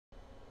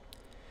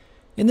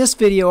In this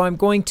video, I'm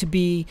going to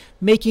be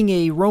making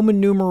a Roman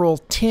numeral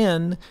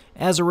 10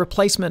 as a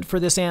replacement for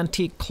this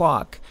antique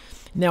clock.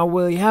 Now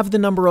we have the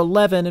number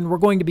 11, and we're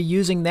going to be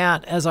using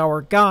that as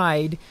our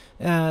guide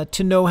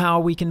to know how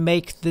we can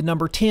make the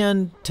number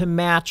 10 to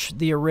match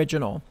the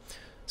original.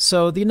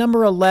 So the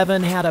number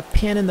 11 had a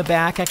pin in the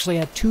back, actually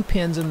had two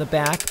pins in the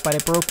back, but I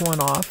broke one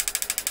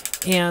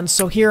off. And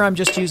so here I'm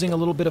just using a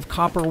little bit of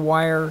copper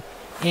wire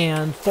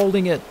and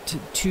folding it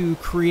to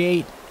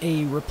create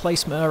a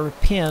replacement or a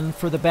pin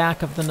for the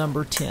back of the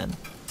number 10.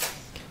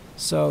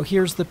 So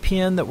here's the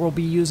pin that we'll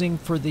be using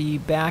for the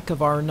back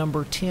of our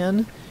number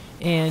 10,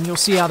 and you'll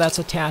see how that's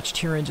attached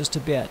here in just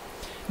a bit.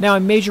 Now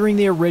I'm measuring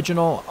the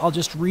original. I'll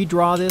just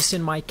redraw this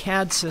in my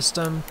CAD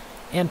system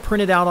and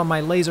print it out on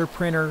my laser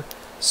printer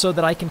so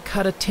that I can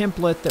cut a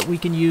template that we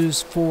can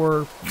use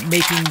for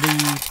making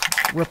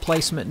the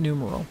replacement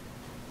numeral.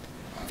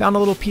 Found a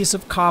little piece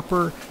of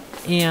copper,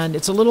 and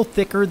it's a little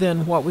thicker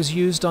than what was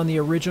used on the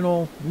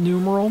original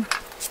numeral,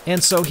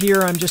 and so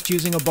here I'm just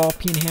using a ball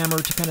peen hammer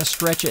to kind of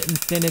stretch it and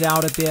thin it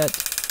out a bit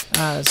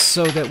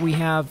so that we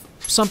have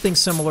something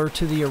similar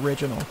to the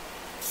original.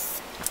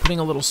 Putting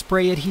a little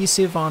spray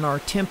adhesive on our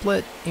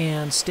template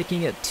and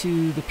sticking it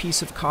to the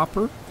piece of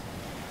copper,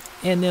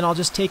 and then I'll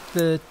just take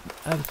the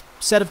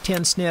set of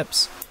 10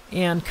 snips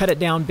and cut it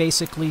down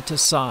basically to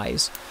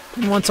size.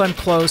 And once I'm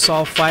close,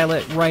 I'll file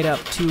it right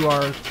up to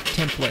our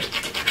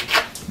template.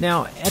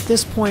 Now, at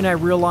this point, I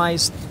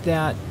realized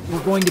that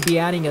we're going to be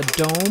adding a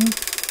dome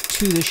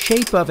to the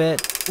shape of it,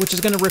 which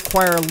is going to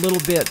require a little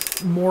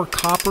bit more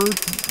copper,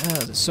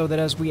 so that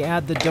as we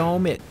add the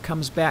dome, it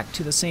comes back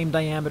to the same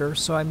diameter.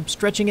 So I'm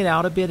stretching it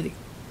out a bit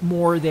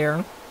more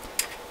there.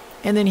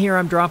 And then here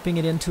I'm dropping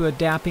it into a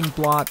dapping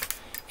block,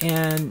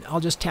 and I'll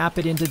just tap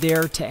it into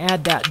there to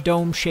add that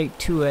dome shape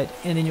to it,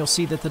 and then you'll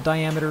see that the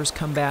diameters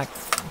come back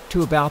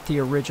to about the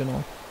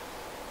original.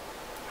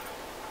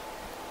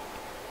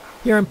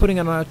 Here I'm putting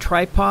it on a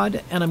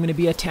tripod, and I'm going to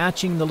be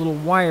attaching the little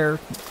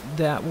wire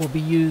that will be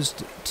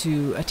used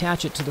to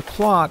attach it to the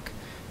clock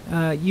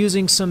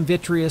using some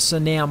vitreous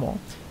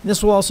enamel. And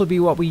this will also be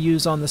what we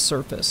use on the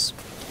surface.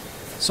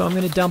 So I'm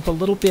going to dump a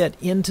little bit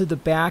into the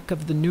back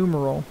of the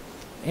numeral,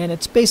 and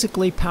it's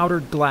basically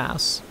powdered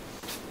glass.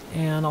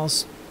 And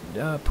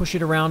I'll push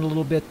it around a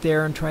little bit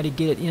there and try to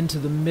get it into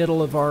the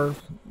middle of our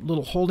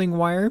little holding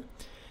wire.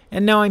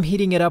 And now I'm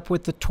heating it up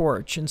with the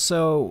torch, and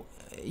so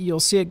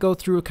you'll see it go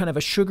through kind of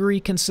a sugary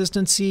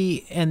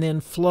consistency and then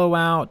flow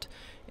out,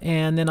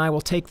 and then I will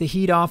take the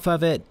heat off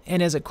of it,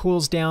 and as it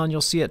cools down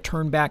you'll see it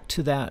turn back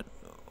to that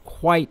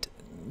white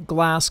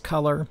glass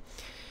color,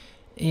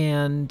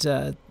 and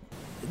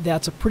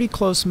that's a pretty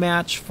close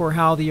match for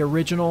how the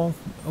original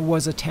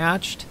was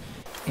attached,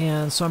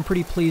 and so I'm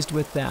pretty pleased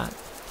with that.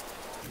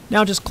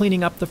 Now just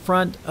cleaning up the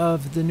front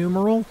of the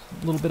numeral,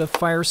 a little bit of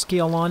fire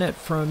scale on it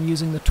from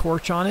using the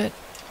torch on it,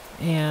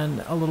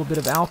 and a little bit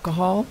of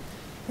alcohol.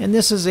 And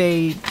this is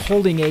a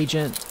holding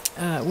agent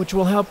which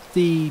will help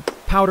the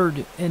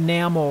powdered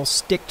enamel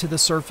stick to the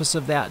surface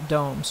of that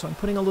dome. So I'm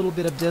putting a little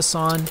bit of this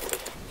on,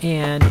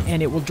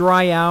 and it will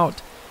dry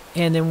out,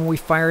 and then when we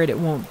fire it, it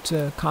won't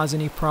cause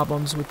any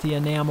problems with the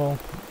enamel.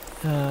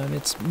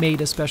 It's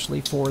made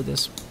especially for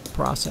this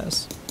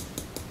process.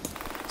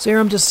 So here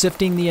I'm just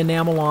sifting the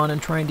enamel on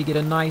and trying to get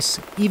a nice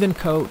even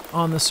coat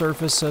on the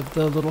surface of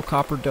the little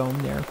copper dome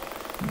there.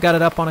 I've got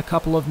it up on a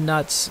couple of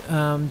nuts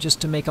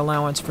just to make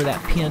allowance for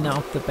that pin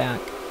out the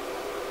back.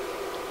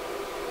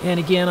 And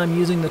again, I'm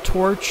using the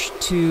torch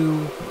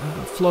to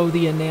flow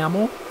the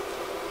enamel,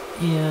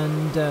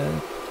 and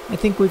I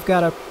think we've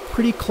got a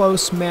pretty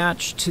close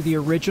match to the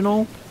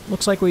original.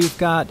 Looks like we've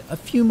got a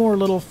few more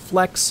little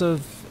flecks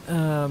of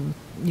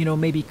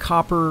maybe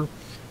copper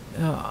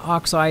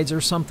oxides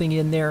or something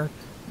in there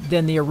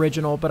than the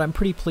original, but I'm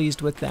pretty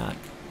pleased with that.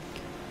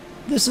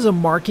 This is a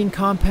marking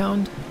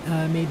compound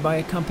made by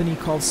a company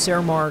called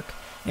Cermark,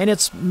 and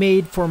it's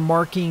made for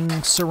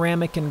marking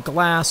ceramic and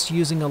glass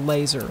using a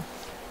laser.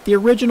 The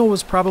original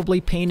was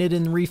probably painted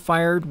and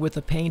refired with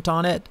a paint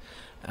on it,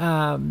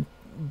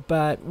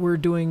 but we're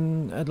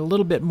doing it a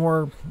little bit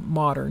more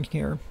modern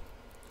here.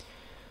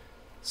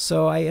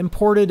 So I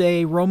imported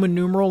a Roman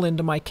numeral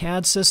into my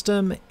CAD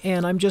system,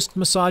 and I'm just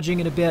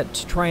massaging it a bit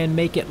to try and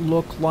make it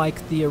look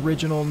like the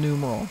original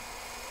numeral.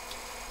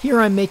 Here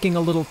I'm making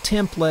a little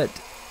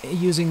template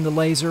using the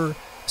laser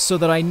so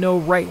that I know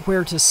right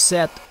where to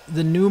set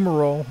the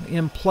numeral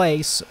in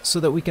place so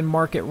that we can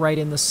mark it right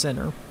in the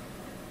center.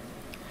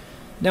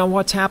 Now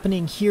what's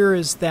happening here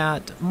is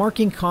that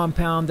marking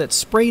compound that's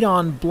sprayed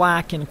on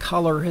black in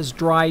color has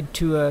dried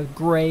to a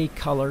gray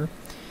color,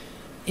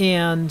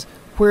 and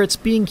where it's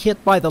being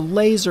hit by the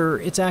laser,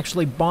 it's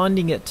actually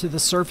bonding it to the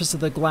surface of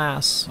the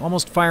glass,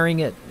 almost firing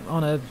it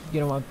on a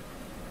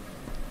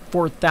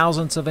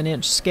 4/1000th of an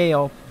inch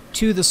scale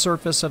to the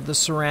surface of the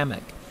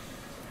ceramic.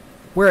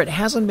 Where it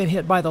hasn't been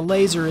hit by the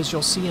laser, as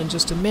you'll see in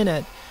just a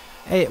minute,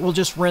 it will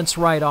just rinse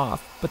right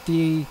off. But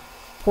the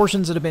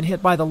portions that have been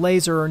hit by the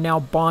laser are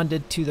now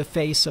bonded to the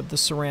face of the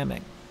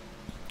ceramic.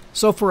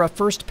 So for a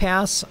first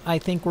pass, I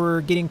think we're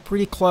getting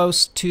pretty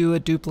close to a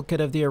duplicate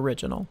of the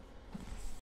original.